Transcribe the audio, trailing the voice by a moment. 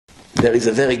there is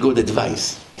a very good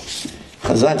advice.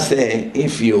 Chazal say,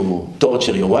 if you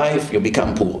torture your wife, you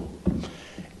become poor.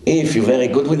 If you're very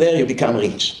good with her, you become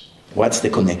rich. What's the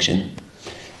connection?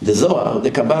 The Zohar,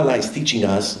 the Kabbalah is teaching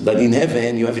us that in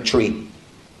heaven you have a tree.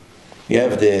 You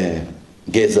have the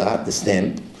geza, the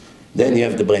stem, then you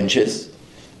have the branches,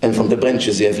 and from the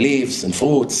branches you have leaves and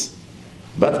fruits,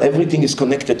 but everything is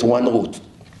connected to one root.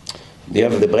 You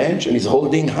have the branch, and it's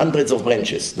holding hundreds of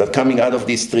branches that are coming out of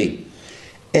this tree.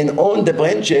 And on the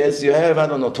branches, you have,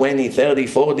 20, 30,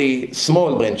 40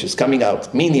 small branches coming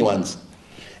out, mini ones.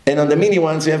 And on the mini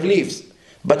ones, you have leaves.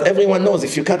 But everyone knows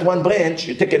if you cut one branch,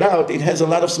 you take it out, it has a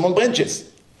lot of small branches.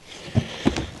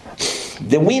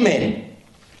 The women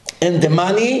and the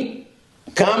money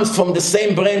comes from the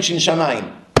same branch in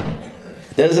Shamayim.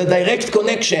 There's a direct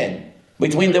connection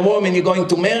between the woman you're going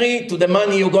to marry to the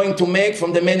money you're going to make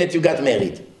from the minute you got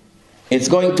married. It's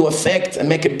going to affect and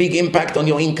make a big impact on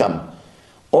your income,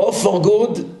 or for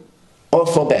good or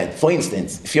for bad. For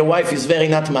instance, if your wife is very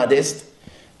not modest,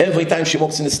 every time she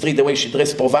walks in the street the way she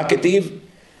dresses provocative,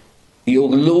 you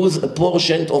lose a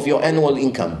portion of your annual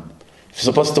income. If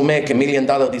you're supposed to make $1 million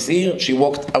this year, she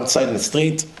walked outside in the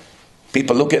street,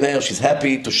 people look at her, she's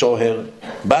happy to show her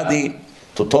body,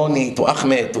 to Tony, to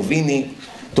Ahmed, to Vinny,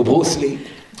 to Bruce Lee.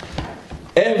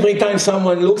 Every time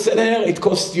someone looks at her, it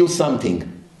costs you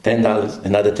something. $10,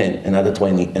 another 10, another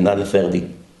 20, another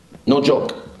 30. No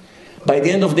joke. By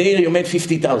the end of the year, you made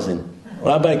 50,000.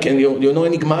 Rabbi, can you know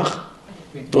any gmach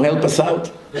to help us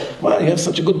out? Well, you have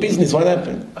such a good business. What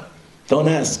happened? Don't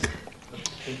ask.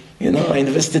 I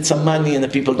invested some money and the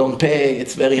people don't pay.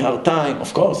 It's very hard time.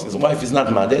 Of course, his wife is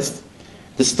not modest.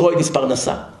 Destroy this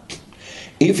parnasa.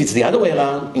 If it's the other way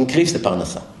around, increase the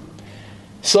parnasa.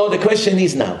 So the question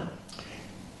is now,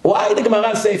 why the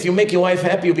Gemara says if you make your wife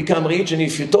happy, you become rich, and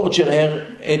if you torture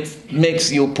her, it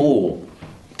makes you poor,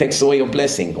 takes away your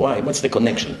blessing? Why? What's the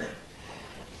connection?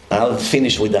 I'll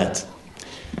finish with that.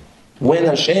 When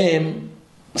Hashem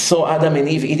saw Adam and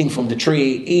Eve eating from the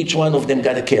tree, each one of them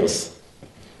got a curse.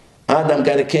 Adam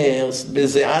got a curse,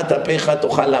 בזיעת אפיך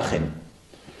תאכל לחם.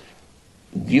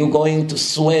 You're going to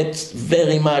sweat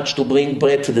very much to bring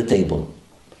bread to the table.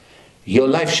 Your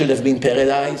life should have been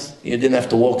paradise. You didn't have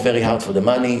to work very hard for the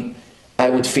money. I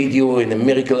would feed you in a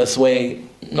miraculous way.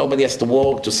 Nobody has to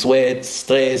work, to sweat,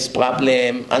 stress,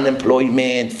 problem,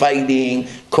 unemployment, fighting,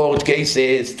 court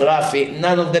cases, traffic.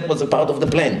 None of that was a part of the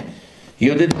plan.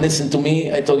 You didn't listen to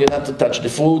me. I told you not to touch the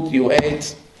food. You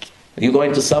ate. You're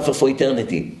going to suffer for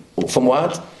eternity. From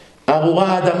what?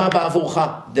 Arura adama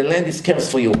ba'avurcha. The land is cursed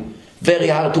for you. Very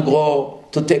hard to grow,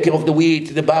 to take care of the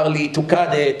wheat, the barley, to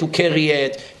cut it, to carry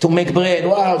it, to make bread.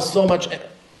 Wow, so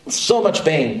much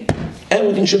pain.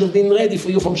 Everything should have been ready for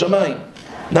you from Shamayim.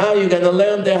 Now you're going to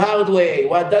learn the hard way.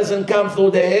 What doesn't come through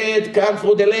the head, comes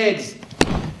through the legs.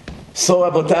 So,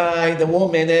 Rabotai, the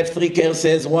woman has 3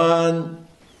 curses. 1,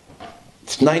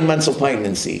 9 months of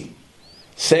pregnancy.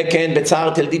 2,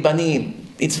 betzar teldi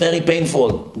banim. It's very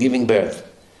painful, giving birth.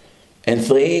 And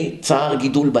 3, tzar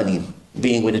gidul banim.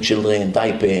 Being with the children,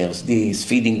 diapers, this,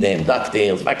 feeding them,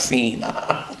 doctors, vaccine.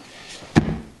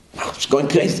 It's going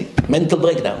crazy. Mental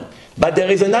breakdown. But there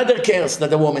is another curse that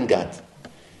the woman got.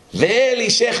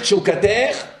 Ve'elishech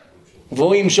tshukatech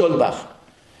v'hu yimshol bach.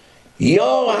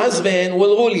 Your husband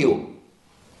will rule you.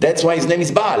 That's why his name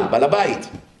is Baal, Balabait.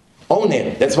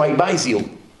 Owner. That's why he buys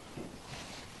you.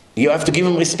 You have to give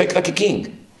him respect like a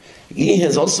king. He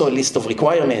has also a list of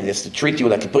requirements. He has to treat you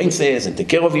like a princess and take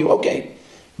care of you. Okay.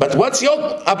 But what's your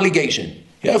obligation?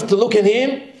 You have to look at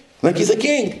him like he's a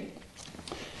king.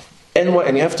 And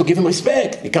you have to give him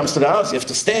respect. He comes to the house, you have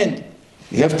to stand.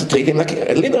 You have to treat him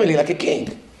literally like a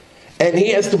king. And he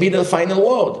has to be the final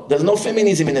word. There's no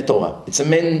feminism in the Torah. It's a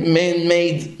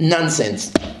man-made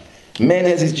nonsense. Man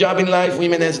has his job in life,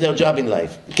 women has their job in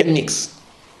life. You can mix.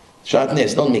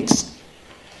 Shatnez, don't mix.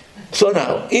 So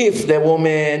now, if the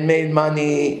woman made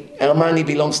money, her money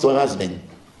belongs to her husband.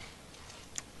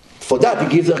 For that,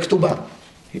 he gives her ketubah,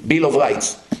 bill of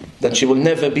rights, that she will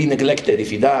never be neglected. If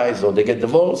he dies or they get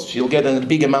divorced, she'll get a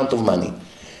big amount of money.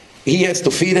 He has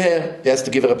to feed her, he has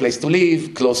to give her a place to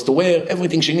live, clothes to wear,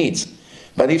 everything she needs.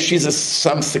 But if she's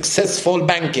some successful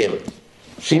banker,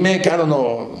 she make,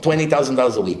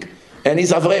 $20,000 a week, and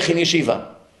he's avrech in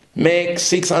yeshiva, make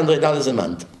 $600 a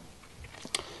month.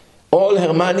 All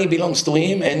her money belongs to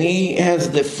him, and he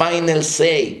has the final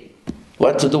say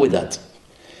what to do with that.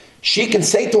 She can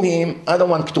say to him, I don't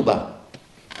want ketubah.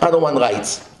 I don't want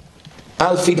rights.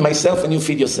 I'll feed myself and you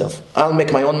feed yourself. I'll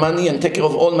make my own money and take care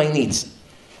of all my needs.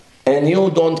 And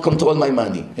you don't control my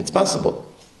money. It's possible.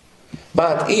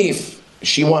 But if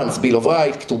she wants bill of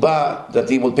right, ketubah, that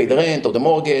he will pay the rent or the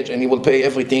mortgage and he will pay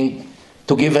everything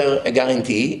to give her a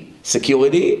guarantee,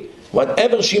 security.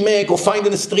 Whatever she make or find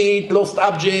in the street, lost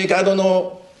object, I don't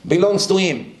know, belongs to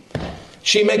him.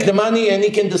 She make the money and he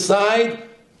can decide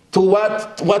to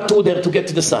what to there to get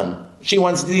to the son. She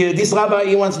wants this rabbi,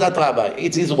 he wants that rabbi.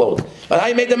 It's his word. But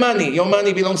I made the money. Your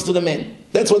money belongs to the man.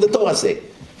 That's what the Torah says.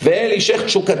 ואל אישך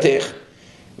תשוקתך,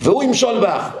 והוא ימשול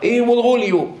בך. He will rule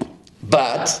you.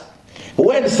 But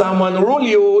when someone rule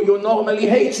you, you normally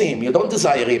hate him. You don't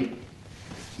desire him.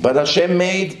 But Hashem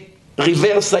made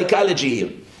reverse psychology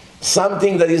here.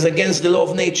 Something that is against the law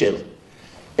of nature.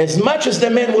 As much as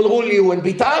the man will rule you and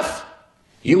be tough,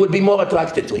 you would be more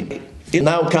attracted to him.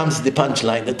 Now comes the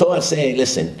punchline. The Torah says,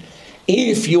 listen,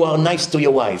 if you are nice to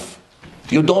your wife,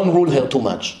 you don't rule her too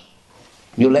much.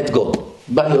 You let go.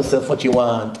 Buy yourself what you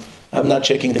want. I'm not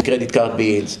checking the credit card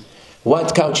bills.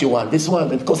 What couch you want? This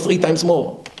one, it costs 3 times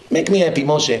more. Make me happy,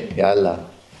 Moshe. Yalla.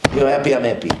 You're happy, I'm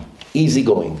happy. Easy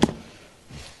going.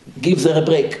 Gives her a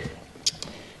break.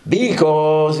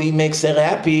 Because he makes her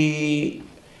happy,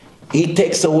 he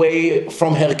takes away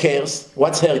from her cares.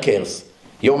 What's her cares?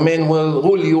 Your man will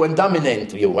rule you and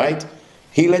dominate you, right?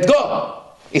 He let go.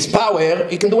 His power,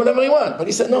 he can do whatever he wants. But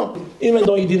he said no, even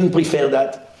though he didn't prefer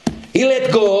that. He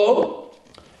let go.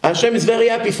 Hashem is very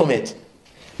happy from it.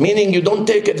 Meaning you don't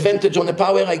take advantage on the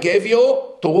power I gave you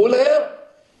to rule her.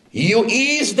 You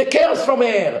ease the cares from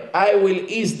her. I will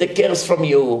ease the cares from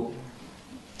you.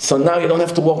 So now you don't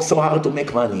have to work so hard to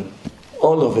make money.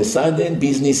 All of a sudden,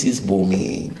 business is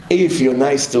booming. If you're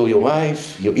nice to your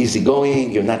wife, you're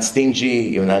easygoing, you're not stingy,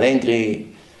 you're not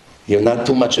angry, you're not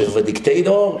too much of a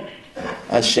dictator,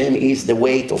 Hashem is the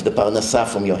weight of the parnasa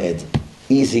from your head.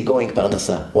 Easygoing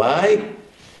parnasa. Why?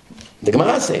 The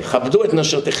Gemara says, Chabdu et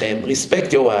nashotechem,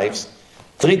 respect your wives,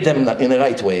 treat them in the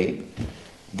right way,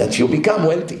 that you become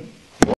wealthy.